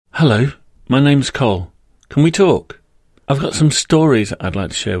Hello, my name's Cole. Can we talk? I've got some stories I'd like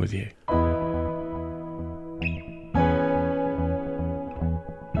to share with you.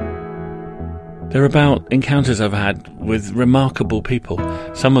 They're about encounters I've had with remarkable people,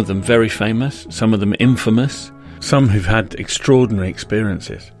 some of them very famous, some of them infamous, some who've had extraordinary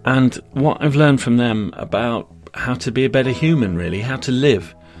experiences, and what I've learned from them about how to be a better human, really, how to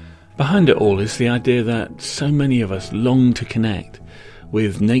live. Behind it all is the idea that so many of us long to connect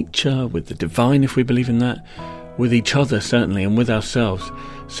with nature, with the divine, if we believe in that, with each other certainly, and with ourselves.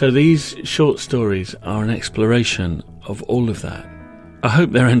 So these short stories are an exploration of all of that. I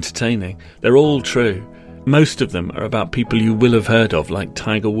hope they're entertaining. They're all true. Most of them are about people you will have heard of, like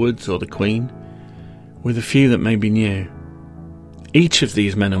Tiger Woods or the Queen, with a few that may be new. Each of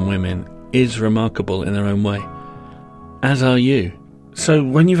these men and women is remarkable in their own way, as are you. So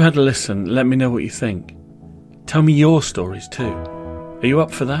when you've had a listen, let me know what you think. Tell me your stories too. Are you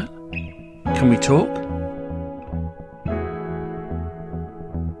up for that? Can we talk?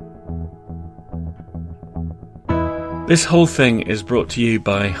 This whole thing is brought to you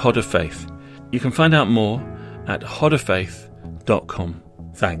by Hod of Faith. You can find out more at hodoffaith.com.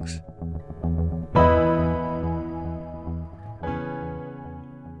 Thanks.